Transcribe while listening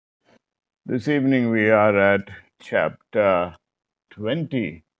This evening we are at chapter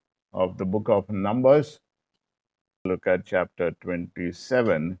 20 of the book of Numbers. Look at chapter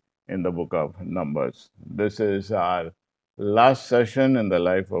 27 in the book of Numbers. This is our last session in the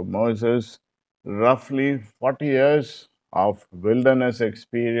life of Moses. Roughly 40 years of wilderness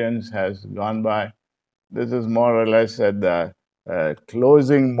experience has gone by. This is more or less at the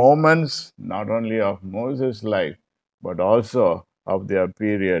closing moments, not only of Moses' life, but also of their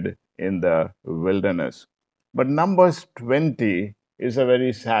period in the wilderness. But Numbers 20 is a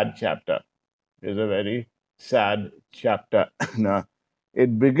very sad chapter. Is a very sad chapter. Now,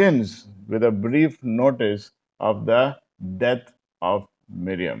 it begins with a brief notice of the death of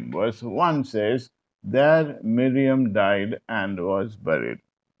Miriam. Verse 1 says, there Miriam died and was buried.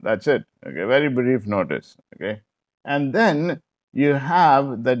 That's it. Okay, very brief notice. Okay. And then you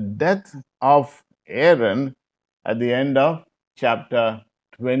have the death of Aaron at the end of chapter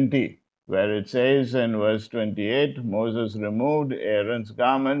 20, where it says in verse 28, Moses removed Aaron's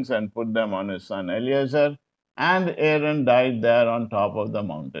garments and put them on his son Eleazar, and Aaron died there on top of the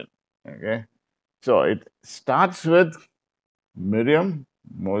mountain. Okay. So it starts with Miriam,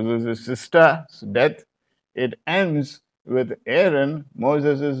 Moses' sister's death. It ends with Aaron,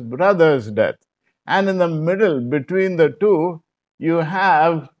 Moses' brother's death. And in the middle, between the two, you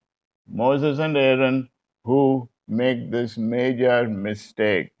have Moses and Aaron who make this major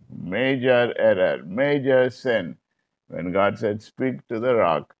mistake, major error, major sin. When God said, speak to the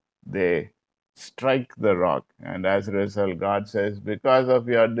rock, they strike the rock. And as a result, God says, because of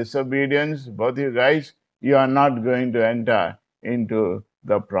your disobedience, both you guys, you are not going to enter into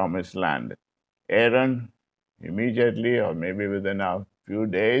the promised land. Aaron, immediately, or maybe within a few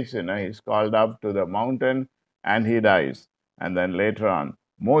days, he's called up to the mountain and he dies. And then later on,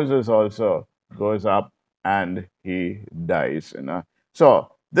 Moses also goes up and he dies.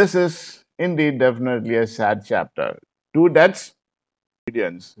 So this is indeed definitely a sad chapter. Two deaths,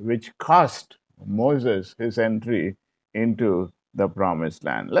 which cost Moses his entry into the promised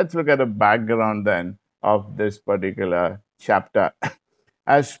land. Let's look at the background then of this particular chapter.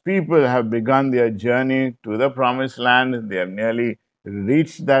 As people have begun their journey to the promised land, they have nearly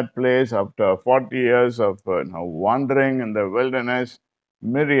reached that place after 40 years of wandering in the wilderness.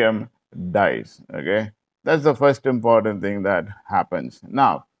 Miriam dies. Okay, that's the first important thing that happens.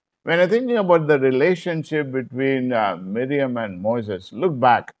 Now, when you're thinking about the relationship between Miriam and Moses, look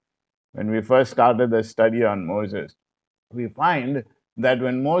back when we first started the study on Moses. We find that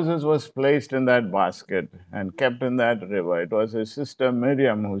when Moses was placed in that basket and kept in that river, it was his sister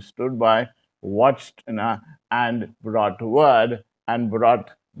Miriam who stood by, watched, and brought word and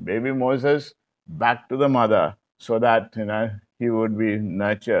brought baby Moses back to the mother so that he would be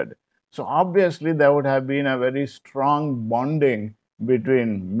nurtured. So obviously there would have been a very strong bonding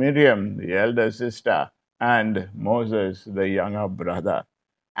between Miriam, the elder sister, and Moses, the younger brother.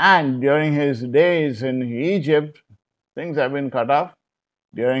 And during his days in Egypt, things have been cut off.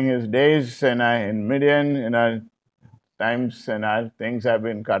 During his days in Midian, times things have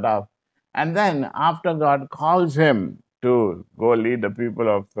been cut off. And then after God calls him to go lead the people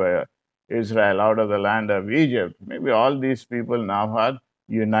of Israel out of the land of Egypt, maybe all these people now are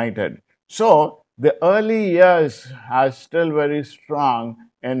united. So the early years are still very strong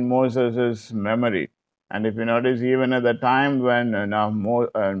in Moses' memory. And if you notice, even at the time when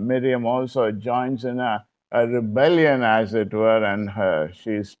Miriam also joins in a rebellion, as it were, and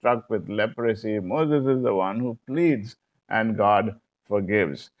she's struck with leprosy, Moses is the one who pleads and God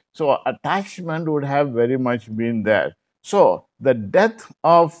forgives. So attachment would have very much been there. So the death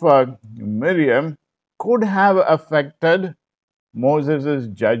of Miriam could have affected Moses'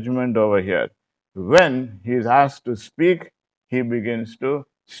 judgment over here. When he is asked to speak, he begins to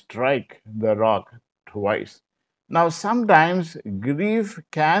strike the rock twice. Now, sometimes grief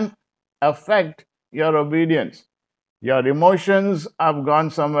can affect your obedience. Your emotions have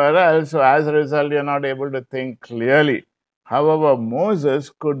gone somewhere else, so as a result, you're not able to think clearly. However,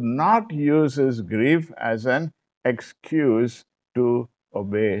 Moses could not use his grief as an excuse to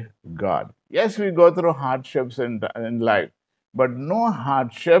obey God. Yes, we go through hardships in life, but no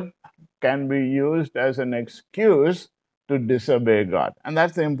hardship can be used as an excuse to disobey God. And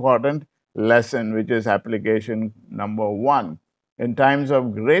that's the important lesson, which is application number one. In times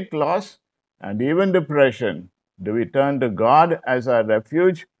of great loss and even depression, do we turn to God as our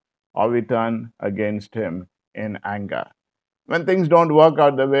refuge or we turn against Him in anger? When things don't work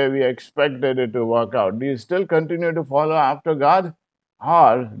out the way we expected it to work out, do you still continue to follow after God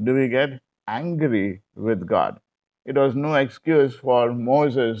or do we get angry with God? It was no excuse for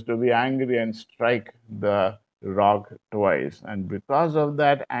Moses to be angry and strike the rock twice. And because of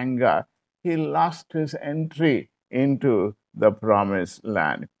that anger, he lost his entry into the promised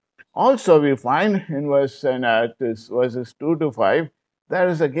land. Also, we find in verses 2 to 5, there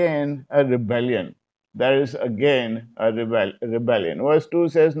is again a rebellion. There is again a rebellion. Verse 2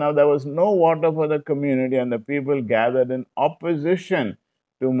 says, Now there was no water for the community, and the people gathered in opposition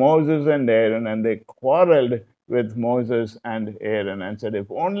to Moses and Aaron, and they quarreled with Moses and Aaron and said, If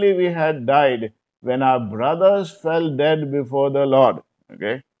only we had died when our brothers fell dead before the Lord.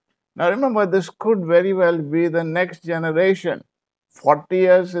 Okay. Now remember, this could very well be the next generation. 40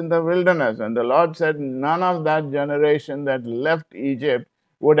 years in the wilderness, and the Lord said none of that generation that left Egypt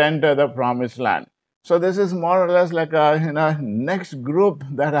would enter the promised land. So this is more or less like a next group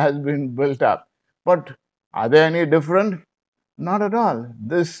that has been built up. But are they any different? Not at all.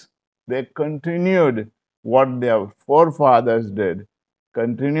 They continued what their forefathers did,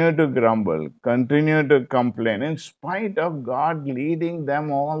 continue to grumble, continue to complain, in spite of God leading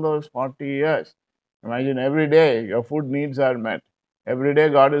them all those 40 years. Imagine every day your food needs are met. Every day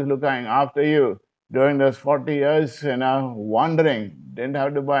God is looking after you. During those 40 years, wandering, didn't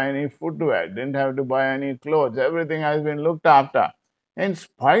have to buy any footwear, didn't have to buy any clothes. Everything has been looked after. In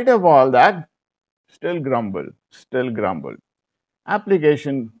spite of all that, still grumble, still grumble.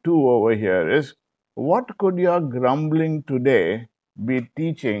 Application 2 over here is, what could your grumbling today be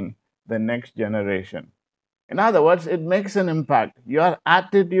teaching the next generation? In other words, it makes an impact. Your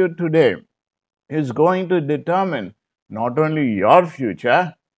attitude today is going to determine not only your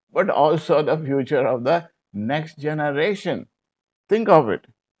future, but also the future of the next generation. Think of it.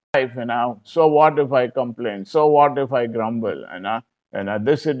 Life, so what if I complain? So what if I grumble?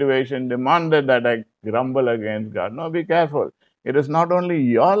 This situation demanded that I grumble against God. No, be careful. It is not only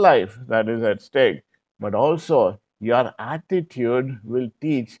your life that is at stake, but also your attitude will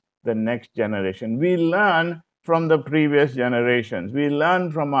teach the next generation. We learn from the previous generations. We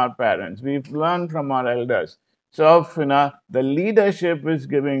learn from our parents. We've learned from our elders. So if the leadership is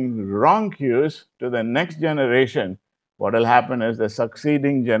giving wrong cues to the next generation, what will happen is the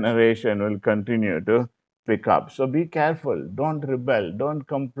succeeding generation will continue to pick up. So be careful. Don't rebel. Don't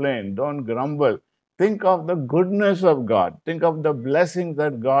complain. Don't grumble. Think of the goodness of God. Think of the blessings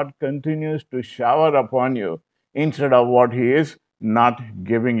that God continues to shower upon you instead of what He is not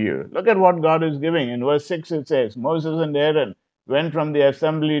giving you. Look at what God is giving. In verse 6, it says, Moses and Aaron went from the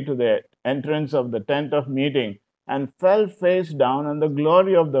assembly to the entrance of the tent of meeting and fell face down, and the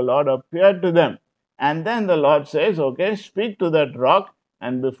glory of the Lord appeared to them. And then the Lord says, okay, speak to that rock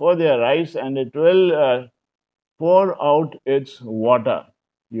and before their eyes, and it will pour out its water.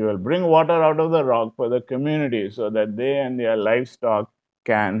 You will bring water out of the rock for the community so that they and their livestock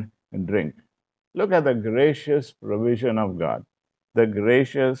can drink. Look at the gracious provision of God. The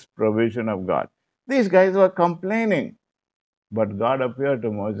gracious provision of God. These guys were complaining, but God appeared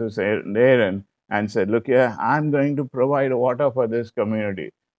to Moses and Aaron and said, Look here, I'm going to provide water for this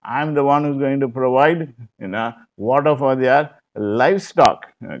community. I'm the one who's going to provide water for their livestock.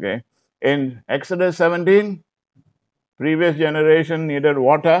 Okay. In Exodus 17, previous generation needed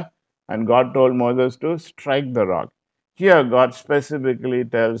water, and God told Moses to strike the rock. Here, God specifically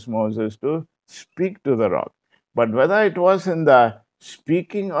tells Moses to speak to the rock. But whether it was in the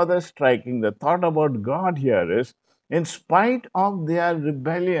speaking or the striking, the thought about God here is, in spite of their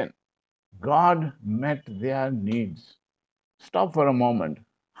rebellion, God met their needs. Stop for a moment.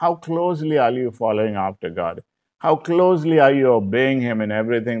 How closely are you following after God? How closely are you obeying Him in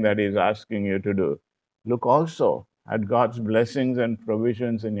everything that He's asking you to do? Look also at God's blessings and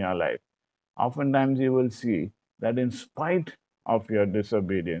provisions in your life. Oftentimes, you will see that in spite of your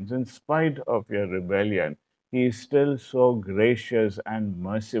disobedience, in spite of your rebellion, He is still so gracious and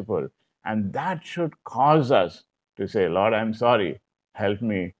merciful. And that should cause us to say, Lord, I'm sorry. Help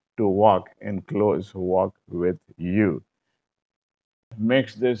me to walk in close walk with you.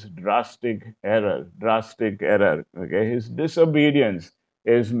 Makes this drastic error. Okay, his disobedience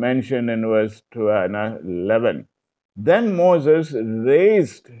is mentioned in verse 11. Then Moses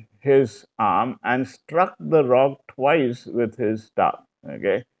raised his arm and struck the rock twice with his staff.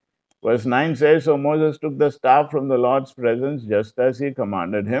 Okay, verse 9 says, So Moses took the staff from the Lord's presence just as he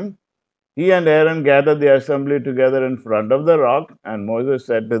commanded him. He and Aaron gathered the assembly together in front of the rock, and Moses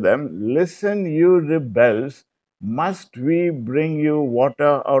said to them, Listen, you rebels, must we bring you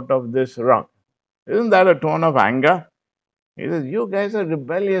water out of this rock? Isn't that a tone of anger? He says, You guys are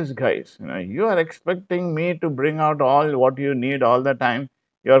rebellious guys. You are expecting me to bring out all what you need all the time.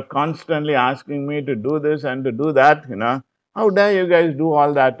 You're constantly asking me to do this and to do that. How dare you guys do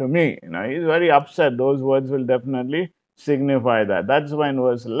all that to me? He's very upset. Those words will definitely signify that. That's why in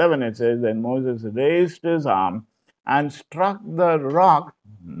verse 11 it says, Then Moses raised his arm and struck the rock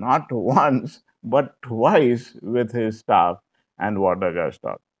not once but twice with his staff, and water gushed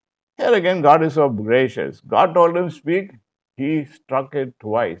out. Here again, God is so gracious. God told him, speak. He struck it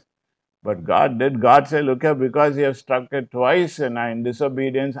twice. But did God say, look here, because you have struck it twice and I in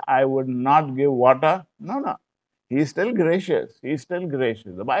disobedience, I would not give water? No, no. He's still gracious. He's still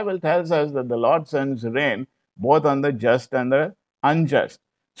gracious. The Bible tells us that the Lord sends rain both on the just and the unjust.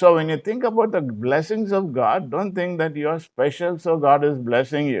 So when you think about the blessings of God, don't think that you're special, so God is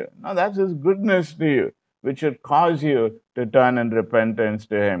blessing you. No, that's His goodness to you, which should cause you to turn in repentance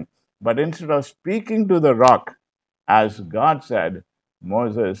to Him. But instead of speaking to the rock, as God said,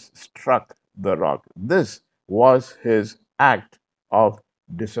 Moses struck the rock. This was his act of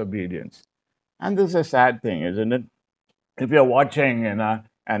disobedience. And this is a sad thing, isn't it? If you're watching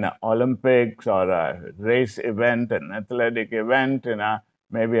an Olympics or a race event, an athletic event,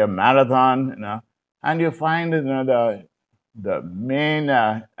 maybe a marathon, and you find the main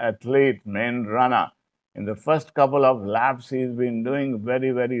athlete, main runner, in the first couple of laps, he's been doing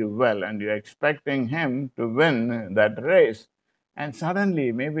very, very well, and you're expecting him to win that race. And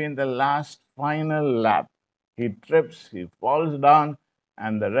suddenly, maybe in the last final lap, he trips, he falls down,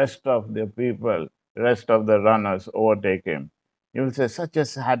 and the rest of the runners overtake him. You will say, such a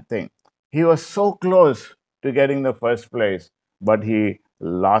sad thing. He was so close to getting the first place, but he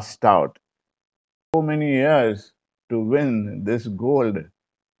lost out. So many years to win this gold,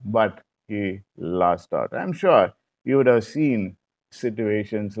 but he lost out. I'm sure you would have seen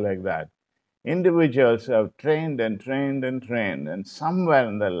situations like that. Individuals have trained and trained and trained, and somewhere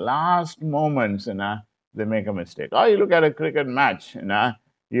in the last moments, they make a mistake. Or you look at a cricket match,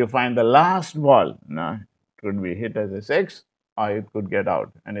 you find the last ball, it could be hit as a six, or it could get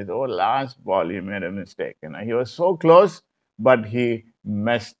out. And it's, oh, last ball, he made a mistake. He was so close, but he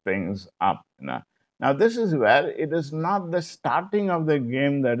messed things up. Now, this is where it is not the starting of the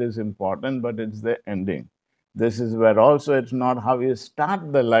game that is important, but it's the ending. This is where also it's not how you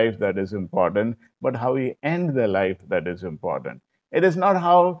start the life that is important, but how you end the life that is important. It is not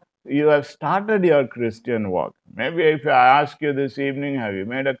how you have started your Christian walk. Maybe if I ask you this evening, have you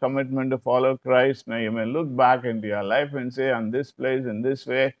made a commitment to follow Christ? Now you may look back into your life and say, on this place, in this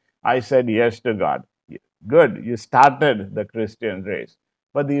way, I said yes to God. Good, you started the Christian race.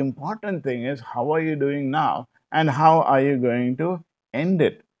 But the important thing is, how are you doing now? And how are you going to end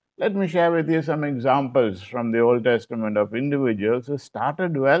it? Let me share with you some examples from the Old Testament of individuals who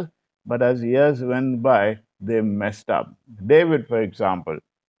started well, but as years went by, they messed up. David, for example,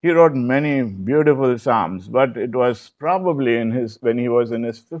 he wrote many beautiful psalms, but it was probably when he was in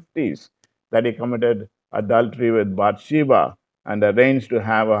his 50s that he committed adultery with Bathsheba and arranged to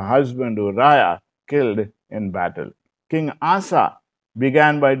have her husband Uriah killed in battle. King Asa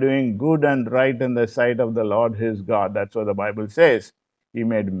began by doing good and right in the sight of the Lord his God. That's what the Bible says. He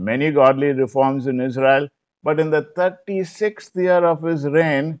made many godly reforms in Israel, but in the 36th year of his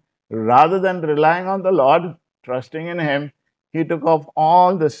reign, rather than relying on the Lord, trusting in him, he took off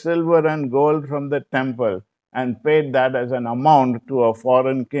all the silver and gold from the temple and paid that as an amount to a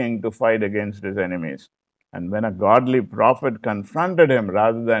foreign king to fight against his enemies. And when a godly prophet confronted him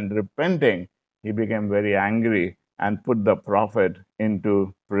rather than repenting, he became very angry and put the prophet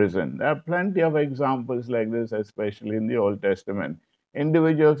into prison. There are plenty of examples like this, especially in the Old Testament.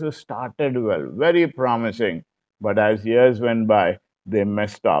 Individuals who started well, very promising, but as years went by, they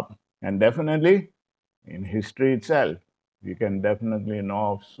messed up. And definitely, in history itself, we can definitely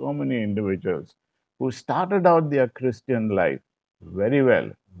know of so many individuals who started out their Christian life very well,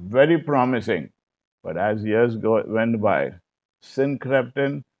 very promising, but as went by, sin crept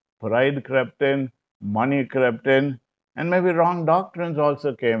in, pride crept in, money crept in, and maybe wrong doctrines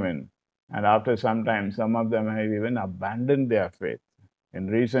also came in. And after some time, some of them have even abandoned their faith. In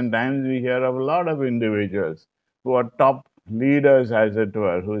recent times, we hear of a lot of individuals who are top leaders, as it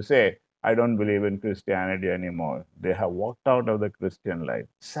were, who say, I don't believe in Christianity anymore. They have walked out of the Christian life.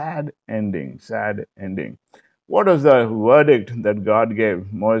 Sad ending, sad ending. What was the verdict that God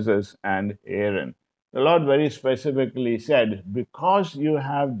gave Moses and Aaron? The Lord very specifically said, because you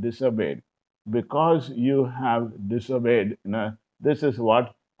have disobeyed, this is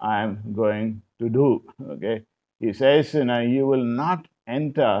what I am going to do. Okay. He says, you will not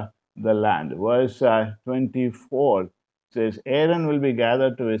enter the land. Verse 24 says, Aaron will be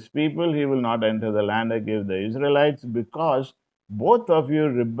gathered to his people. He will not enter the land I give the Israelites because both of you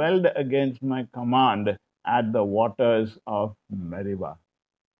rebelled against my command at the waters of Meribah.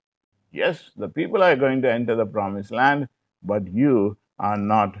 Yes, the people are going to enter the promised land, but you are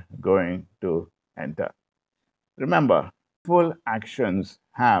not going to enter. Remember, full actions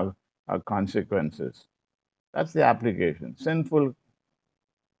have consequences. That's the application. Sinful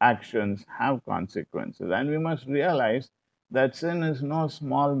actions have consequences. And we must realize that sin is no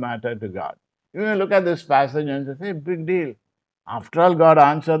small matter to God. You may look at this passage and say, hey, big deal. After all, God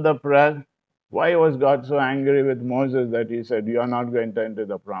answered the prayer. Why was God so angry with Moses that he said, you are not going to enter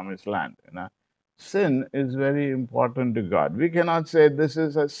the promised land? Sin is very important to God. We cannot say this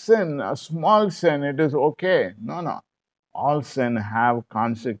is a sin, a small sin, it is okay. No, no. All sin have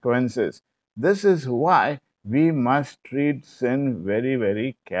consequences. This is why we must treat sin very,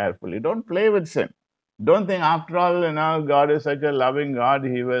 very carefully. Don't play with sin. Don't think, after all, God is such a loving God,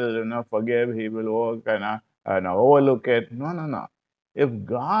 He will, forgive, He will work and overlook it. No, no, no. If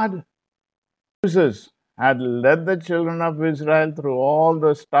God Moses had led the children of Israel through all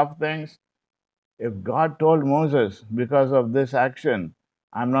those tough things, if God told Moses, because of this action,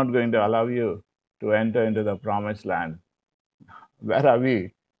 I'm not going to allow you to enter into the promised land, where are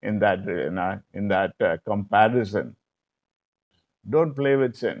we in that comparison? Don't play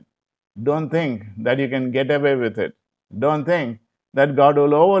with sin. Don't think that you can get away with it. Don't think that God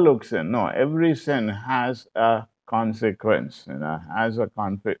will overlook sin. No, every sin has a consequence. Has a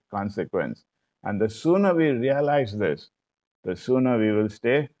consequence. And the sooner we realize this, the sooner we will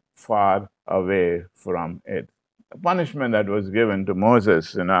stay far away from it. The punishment that was given to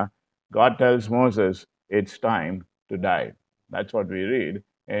Moses, God tells Moses, it's time to die. That's what we read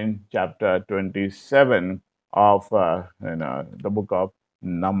in chapter 27 of the book of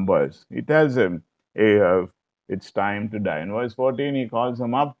Numbers. He tells him, it's time to die. In verse 14, he calls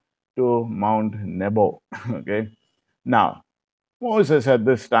him up to Mount Nebo. Okay. Now, Moses at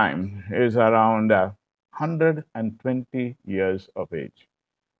this time is around 120 years of age.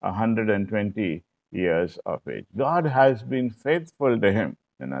 120 years of age. God has been faithful to him.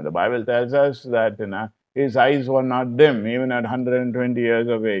 The Bible tells us that his eyes were not dim, even at 120 years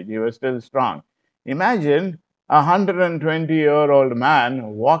of age. He was still strong. Imagine a 120-year-old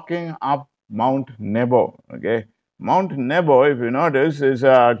man walking up Mount Nebo. Okay, Mount Nebo, if you notice, is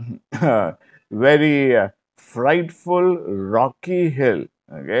a very frightful rocky hill.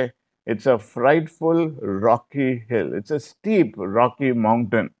 Okay, it's a frightful rocky hill. It's a steep rocky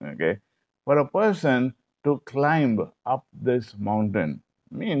mountain. Okay, for a person to climb up this mountain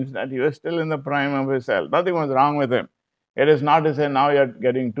means that he was still in the prime of his health. Nothing was wrong with him. It is not to say now you're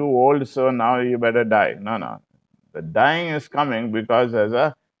getting too old, so now you better die. No, no. The dying is coming because as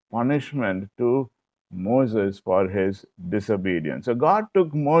a punishment to Moses for his disobedience. So God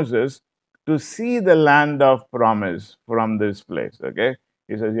took Moses to see the land of promise from this place. Okay.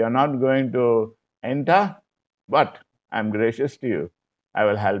 He says, you're not going to enter, but I'm gracious to you. I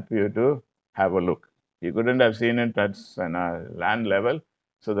will help you to have a look. He couldn't have seen it at land level.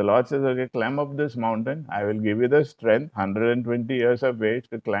 So the Lord says, okay, climb up this mountain. I will give you the strength, 120 years of age,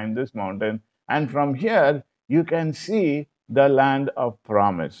 to climb this mountain. And from here, you can see the land of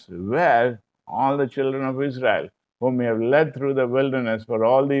promise, where all the children of Israel, whom you have led through the wilderness for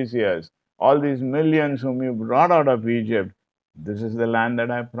all these years, all these millions whom you brought out of Egypt, this is the land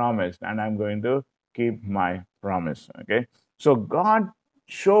that I promised, and I'm going to keep my promise. Okay. So God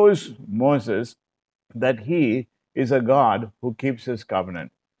shows Moses that he is a God who keeps his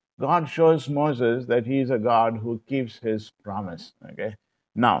covenant. God shows Moses that he is a God who keeps his promise. Okay.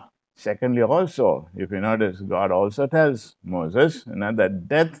 Now, secondly, also, if you notice, God also tells Moses that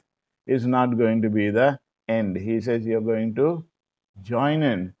death is not going to be the end. He says you're going to join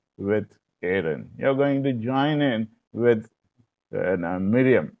in with Aaron. You're going to join in with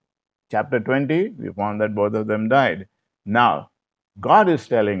Miriam. Chapter 20, we found that both of them died. Now, God is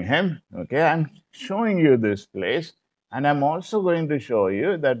telling him, okay, I'm showing you this place, and I'm also going to show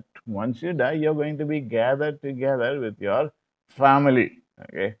you that once you die, you're going to be gathered together with your family.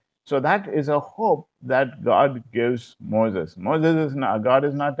 Okay. So that is a hope that God gives Moses. God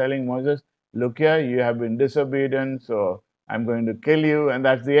is not telling Moses, look here, you have been disobedient, so I'm going to kill you, and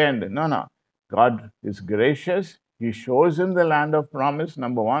that's the end. No, no. God is gracious. He shows him the land of promise,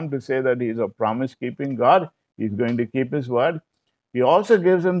 number one, to say that he's a promise keeping God. He's going to keep his word. He also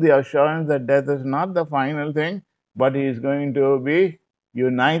gives him the assurance that death is not the final thing, but he is going to be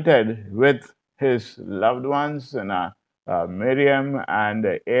united with his loved ones, Miriam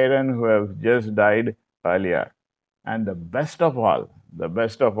and Aaron, who have just died earlier. And the best of all,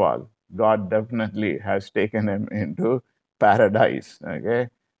 God definitely has taken him into paradise, okay,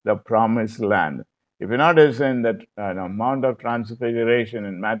 the promised land. If you notice in that Mount of Transfiguration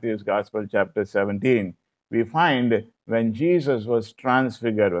in Matthew's Gospel, chapter 17, we find when Jesus was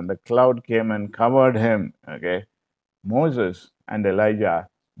transfigured, when the cloud came and covered him, okay, Moses and Elijah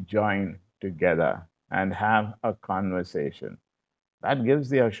join together and have a conversation. That gives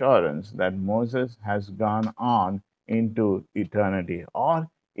the assurance that Moses has gone on into eternity or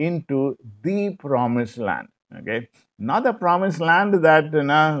into the promised land. Okay, not the promised land that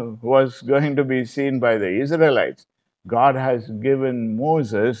was going to be seen by the Israelites. God has given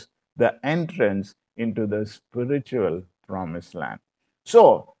Moses the entrance into the spiritual promised land.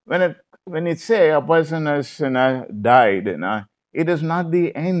 So when it say a person has died, it is not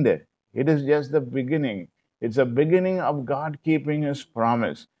the end. It is just the beginning. It's a beginning of God keeping His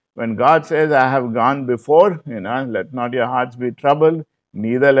promise. When God says, "I have gone before," let not your hearts be troubled,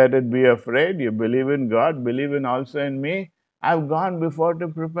 neither let it be afraid. You believe in God, believe in also in me. I've gone before to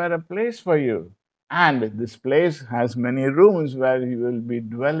prepare a place for you. And this place has many rooms where you will be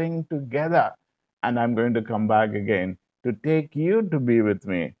dwelling together. And I'm going to come back again to take you to be with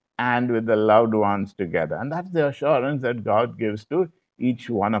me and with the loved ones together. And that's the assurance that God gives to each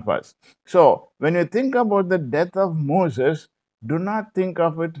one of us. So, when you think about the death of Moses, do not think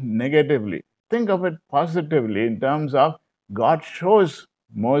of it negatively. Think of it positively in terms of God shows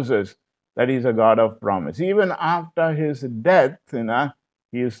Moses that He's a God of promise. Even after his death,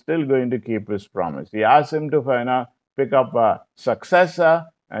 He is still going to keep His promise. He asked him to pick up a successor,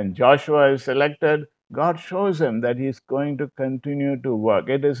 and Joshua is selected. God shows him that He's going to continue to work.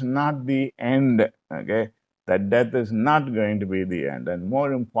 It is not the end, okay? That death is not going to be the end. And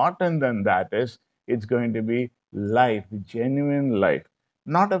more important than that is, it's going to be life, genuine life.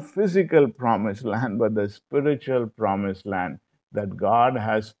 Not a physical promised land, but the spiritual promised land that God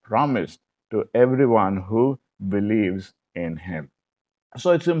has promised to everyone who believes in Him.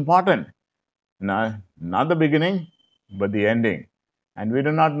 So it's important, not the beginning, but the ending. And we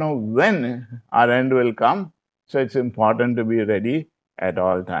do not know when our end will come, so it's important to be ready at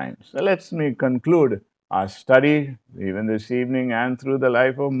all times. So let me conclude our study, even this evening and through the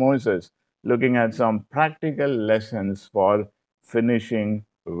life of Moses, looking at some practical lessons for finishing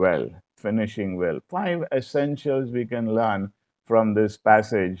well. Finishing well. 5 essentials we can learn from this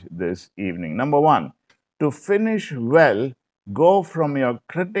passage this evening. Number 1, to finish well, go from your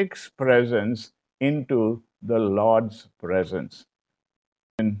critic's presence into the Lord's presence.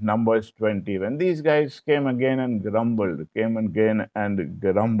 In Numbers 20, when these guys came again and grumbled,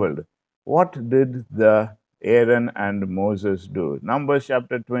 what did the Aaron and Moses do? Numbers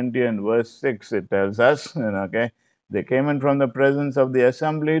chapter 20 and verse 6, it tells us, okay, they came in from the presence of the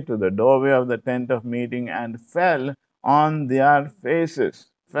assembly to the doorway of the tent of meeting and fell on their faces.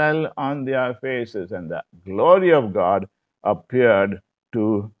 Fell on their faces, and the glory of God appeared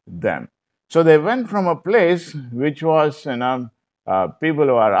to them. So they went from a place which was, people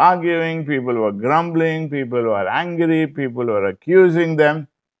who are arguing, people who are grumbling, people who are angry, people who are accusing them,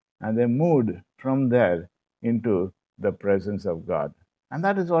 and they moved from there into the presence of God. And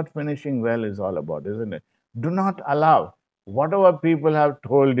that is what finishing well is all about, isn't it? Do not allow whatever people have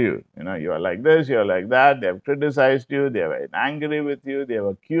told you, you are like this, you are like that, they have criticized you, they have been angry with you, they have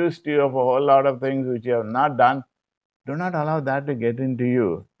accused you of a whole lot of things which you have not done. Do not allow that to get into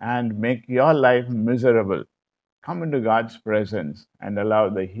you and make your life miserable. Come into God's presence and allow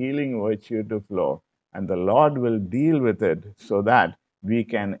the healing virtue to flow, and the Lord will deal with it so that we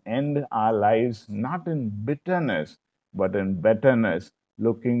can end our lives not in bitterness, but in betterness,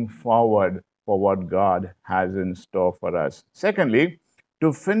 looking forward for what God has in store for us. Secondly,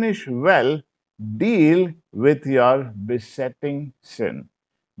 to finish well, deal with your besetting sin.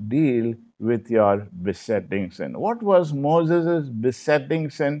 Deal with your besetting sin. What was Moses'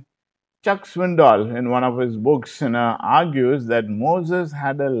 besetting sin? Chuck Swindoll, in one of his books, argues that Moses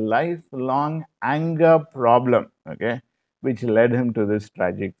had a lifelong anger problem, okay, which led him to this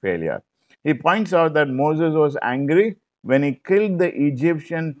tragic failure. He points out that Moses was angry when he killed the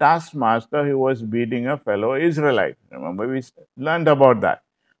Egyptian taskmaster who was beating a fellow Israelite. Remember, we learned about that.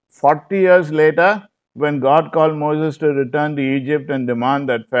 40 years later, when God called Moses to return to Egypt and demand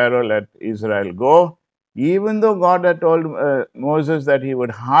that Pharaoh let Israel go, even though God had told Moses that he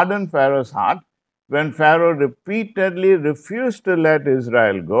would harden Pharaoh's heart, when Pharaoh repeatedly refused to let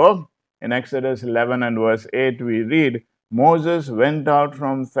Israel go, in Exodus 11 and verse 8, we read, Moses went out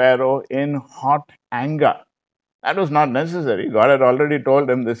from Pharaoh in hot anger. That was not necessary. God had already told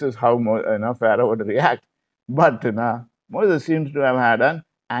him this is how Pharaoh would react. But Moses seems to have had an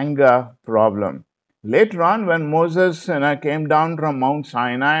anger problem. Later on, when Moses came down from Mount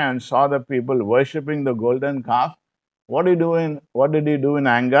Sinai and saw the people worshipping the golden calf, what did he do in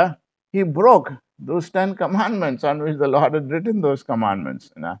anger? He broke those 10 commandments on which the Lord had written those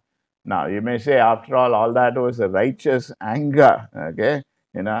commandments. Now, you may say, after all that was a righteous anger, okay?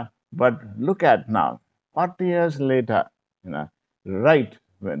 But look at now, 40 years later, right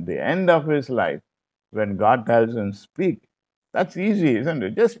when the end of his life, when God tells him, speak, That's easy, isn't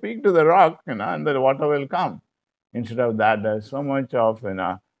it? Just speak to the rock, and the water will come. Instead of that, there's so much of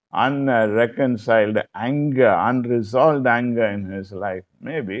unreconciled anger, unresolved anger in his life,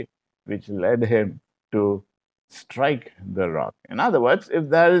 maybe, which led him to strike the rock. In other words, if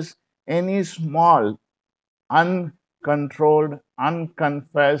there is any small uncontrolled,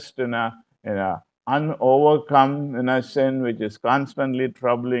 unconfessed, unovercome sin which is constantly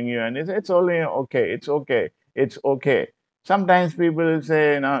troubling you, and it's only okay, it's okay, it's okay. Sometimes people will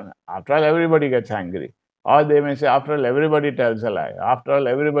say, after all, everybody gets angry. Or they may say, after all, everybody tells a lie. After all,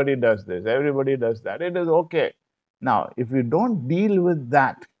 everybody does this, everybody does that. It is okay. Now, if you don't deal with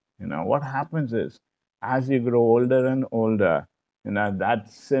that, what happens is, as you grow older and older,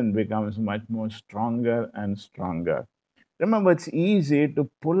 that sin becomes much more stronger and stronger. Remember, it's easy to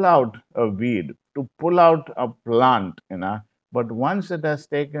pull out a weed, to pull out a plant, but once it has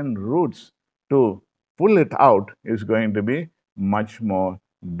taken roots, to pull it out is going to be much more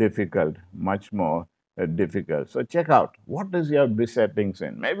difficult, much more difficult. So check out, what is your besetting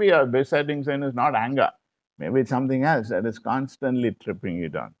sin? Maybe your besetting sin is not anger. Maybe it's something else that is constantly tripping you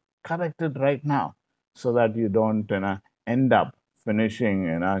down. Correct it right now so that you don't end up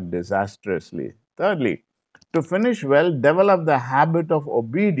finishing disastrously. Thirdly, to finish well, develop the habit of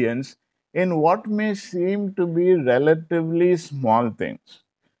obedience in what may seem to be relatively small things.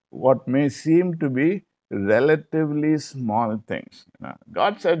 What may seem to be relatively small things.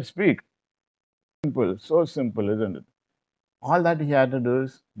 God said, speak. Simple, so simple, isn't it? All that he had to do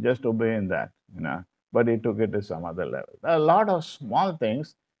is just obey in that. But he took it to some other level. There are a lot of small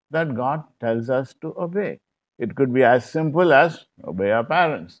things that God tells us to obey. It could be as simple as obey our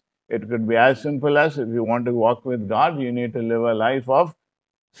parents. It could be as simple as, if you want to walk with God, you need to live a life of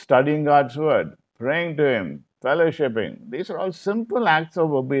studying God's word, praying to Him, fellowshipping. These are all simple acts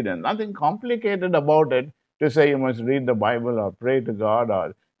of obedience. Nothing complicated about it to say you must read the Bible or pray to God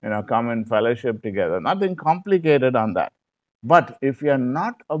or come and fellowship together. Nothing complicated on that. But if you're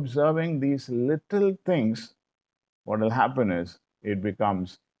not observing these little things, what will happen is it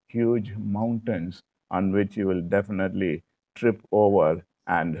becomes huge mountains on which you will definitely trip over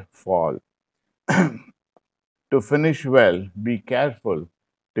and fall. To finish well, be careful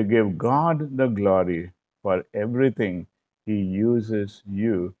to give God the glory for everything He uses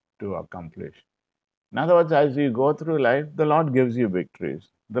you to accomplish. In other words, as you go through life, the Lord gives you victories.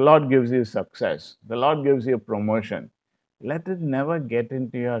 The Lord gives you success. The Lord gives you promotion. Let it never get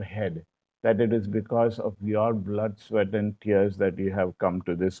into your head that it is because of your blood, sweat, and tears that you have come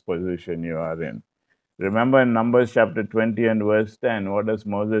to this position you are in. Remember in Numbers chapter 20 and verse 10, what does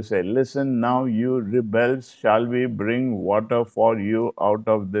Moses say? Listen now, you rebels, shall we bring water for you out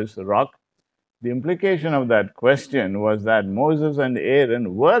of this rock? The implication of that question was that Moses and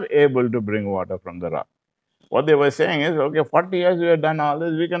Aaron were able to bring water from the rock. What they were saying is, okay, 40 years we have done all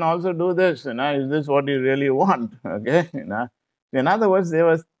this, we can also do this. Is this what you really want? Okay, in other words, they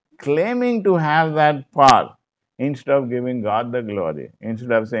were claiming to have that power instead of giving God the glory.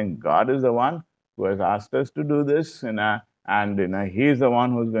 Instead of saying God is the one who has asked us to do this, and He is the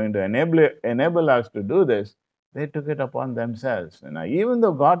one who's going to enable us to do this. They took it upon themselves. Even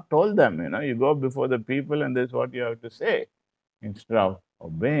though God told them, you go before the people and this is what you have to say. Instead of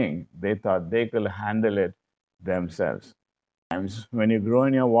obeying, they thought they could handle it themselves. Sometimes, when you grow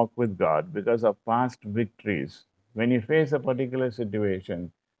in your walk with God, because of past victories, when you face a particular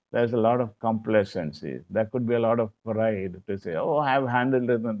situation, there's a lot of complacency. There could be a lot of pride to say, oh, I've handled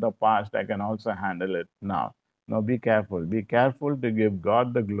it in the past, I can also handle it now. No, be careful. Be careful to give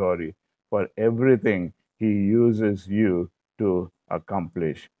God the glory for everything He uses you to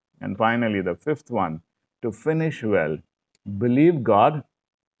accomplish. And finally, the fifth one, to finish well, believe God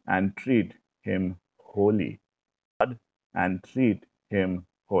and treat Him holy. And treat Him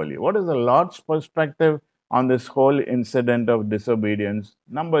holy. What is the Lord's perspective on this whole incident of disobedience?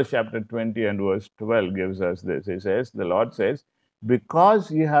 Numbers chapter 20 and verse 12 gives us this. He says, the Lord says, because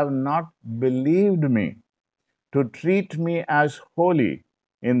you have not believed me to treat me as holy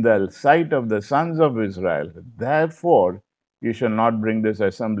in the sight of the sons of Israel, therefore you shall not bring this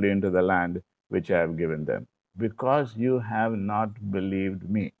assembly into the land which I have given them, because you have not believed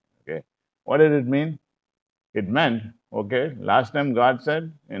me. Okay. What did it mean? It meant, okay, last time God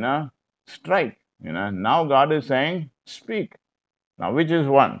said, strike. Now God is saying, speak. Now, which is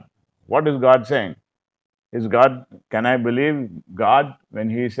one? What is God saying? Is God, can I believe God when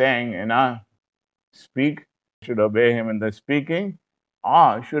He's saying, speak? Should obey Him in the speaking?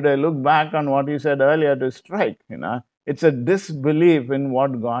 Or should I look back on what He said earlier to strike? It's a disbelief in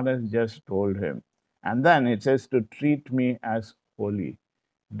what God has just told him. And then it says to treat me as holy.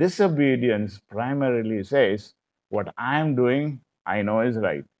 Disobedience primarily says, What I'm doing, I know is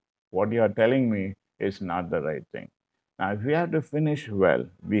right. What you're telling me is not the right thing. Now, if we have to finish well,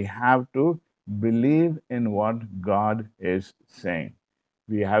 we have to believe in what God is saying.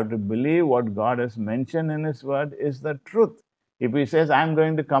 We have to believe what God has mentioned in His Word is the truth. If He says, I'm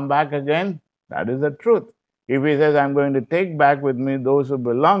going to come back again, that is the truth. If He says, I'm going to take back with me those who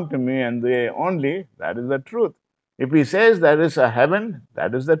belong to me and they only, that is the truth. If He says there is a heaven,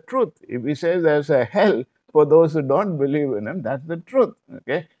 that is the truth. If He says there's a hell for those who don't believe in Him, that's the truth.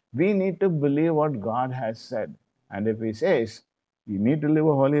 Okay? We need to believe what God has said. And if He says, you need to live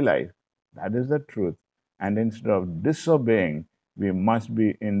a holy life, that is the truth. And instead of disobeying, we must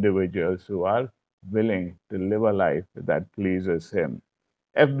be individuals who are willing to live a life that pleases Him.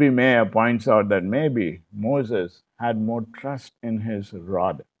 F.B. Meyer points out that maybe Moses had more trust in his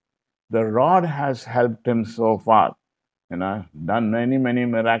rod. The rod has helped him so far, done many, many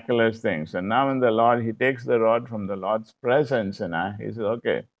miraculous things. And now in the Lord, he takes the rod from the Lord's presence and he says,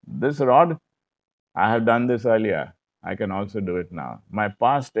 okay, this rod, I have done this earlier. I can also do it now. My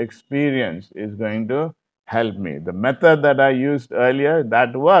past experience is going to help me. The method that I used earlier,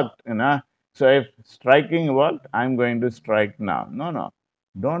 that worked. So if striking worked, I'm going to strike now. No, no.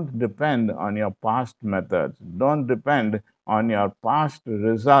 Don't depend on your past methods. Don't depend on your past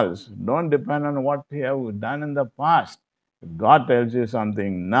results. Don't depend on what you have done in the past. If God tells you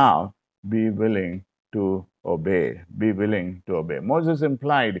something now, be willing to obey. Be willing to obey. Moses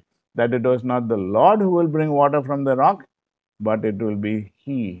implied that it was not the Lord who will bring water from the rock, but it will be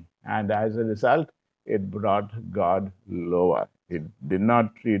He. And as a result, it brought God lower. It did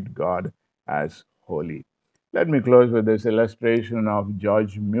not treat God as holy. Let me close with this illustration of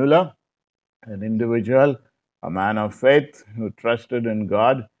George Mueller, an individual, a man of faith who trusted in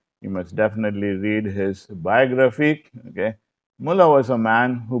God. You must definitely read his biography. Okay. Muller was a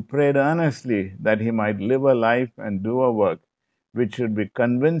man who prayed earnestly that he might live a life and do a work which should be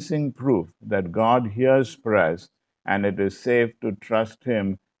convincing proof that God hears prayers and it is safe to trust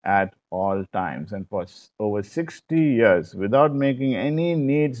him at all times. And for over 60 years, without making any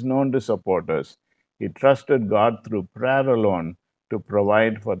needs known to supporters, he trusted God through prayer alone to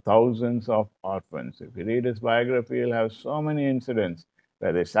provide for thousands of orphans. If you read his biography, you'll have so many incidents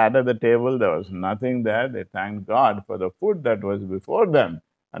where they sat at the table, there was nothing there. They thanked God for the food that was before them,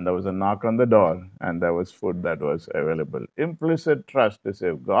 and there was a knock on the door, and there was food that was available. Implicit trust to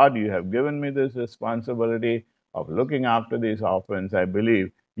say, God, you have given me this responsibility of looking after these orphans. I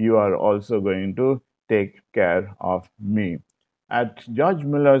believe you are also going to take care of me. At George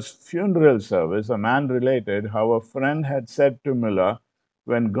Miller's funeral service, a man related how a friend had said to Miller,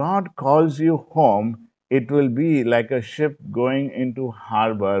 when God calls you home, it will be like a ship going into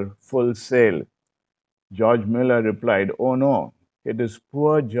harbor full sail. George Miller replied, oh no, it is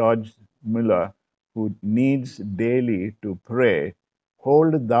poor George Miller who needs daily to pray,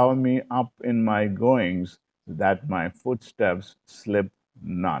 hold thou me up in my goings, that my footsteps slip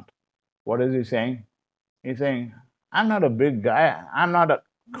not. What is he saying? He's saying, I'm not a big guy. I'm not a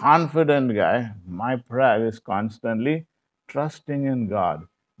confident guy. My prayer is constantly trusting in God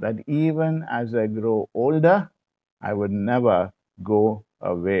that even as I grow older, I would never go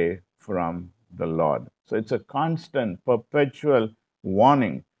away from the Lord. So it's a constant, perpetual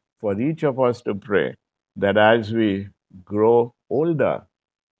warning for each of us to pray that as we grow older,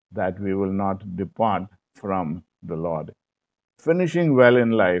 that we will not depart from the Lord. Finishing well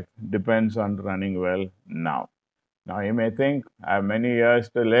in life depends on running well now. Now, you may think I have many years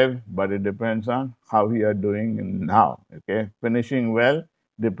to live, but it depends on how you are doing now. Okay, finishing well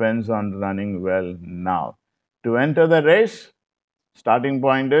depends on running well now. To enter the race, starting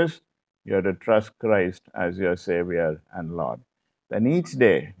point is you have to trust Christ as your Savior and Lord. Then each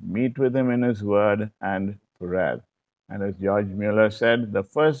day, meet with Him in His Word and prayer. And as George Mueller said, the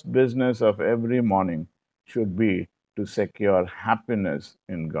first business of every morning should be to secure happiness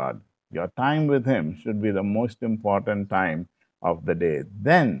in God. Your time with Him should be the most important time of the day.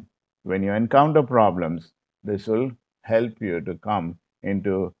 Then, when you encounter problems, this will help you to come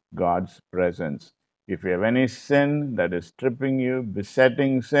into God's presence. If you have any sin that is tripping you,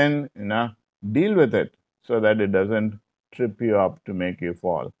 besetting sin, deal with it so that it doesn't trip you up to make you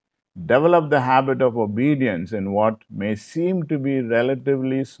fall. Develop the habit of obedience in what may seem to be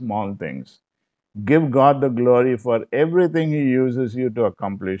relatively small things. Give God the glory for everything He uses you to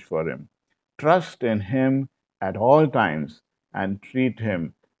accomplish for Him. Trust in Him at all times and treat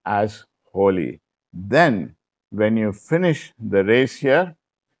Him as holy. Then, when you finish the race here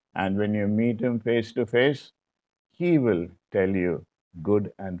and when you meet Him face to face, He will tell you,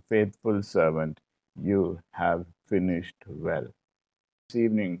 good and faithful servant, you have finished well. This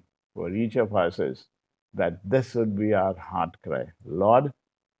evening, for each of us is that this would be our heart cry. Lord,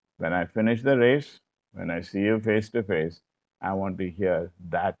 when I finish the race, when I see you face to face, I want to hear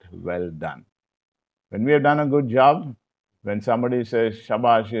that well done. When we have done a good job, when somebody says,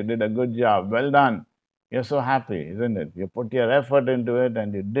 Shabash, you did a good job, well done, you're so happy, isn't it? You put your effort into it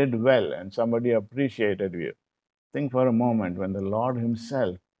and you did well, and somebody appreciated you. Think for a moment when the Lord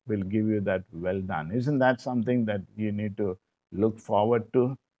Himself will give you that well done. Isn't that something that you need to look forward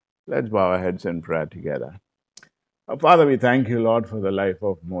to? Let's bow our heads in prayer together. Father, we thank you, Lord, for the life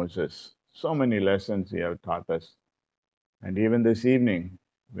of Moses. So many lessons you have taught us. And even this evening,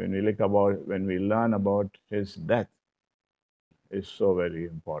 when we learn about his death, is so very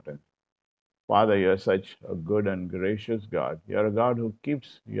important. Father, you're such a good and gracious God. You're a God who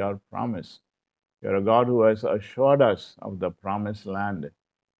keeps your promise. You're a God who has assured us of the promised land.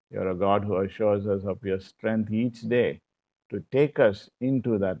 You're a God who assures us of your strength each day to take us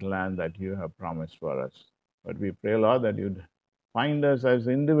into that land that you have promised for us. But we pray, Lord, that you'd find us as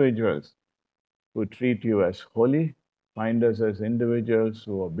individuals who treat you as holy, find us as individuals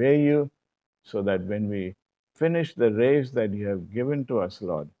who obey you, so that when we finish the race that you have given to us,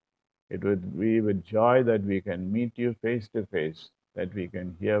 Lord, it would be with joy that we can meet you face to face, that we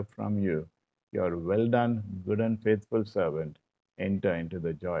can hear from you, your well done, good and faithful servant, enter into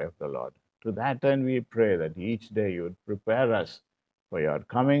the joy of the Lord. To that end, we pray that each day you would prepare us for your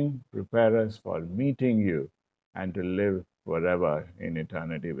coming, prepare us for meeting you, and to live forever in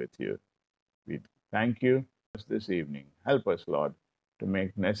eternity with you. We thank you this evening. Help us, Lord, to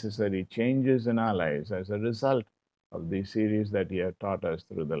make necessary changes in our lives as a result of the series that you have taught us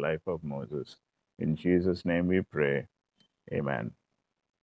through the life of Moses. In Jesus' name we pray. Amen.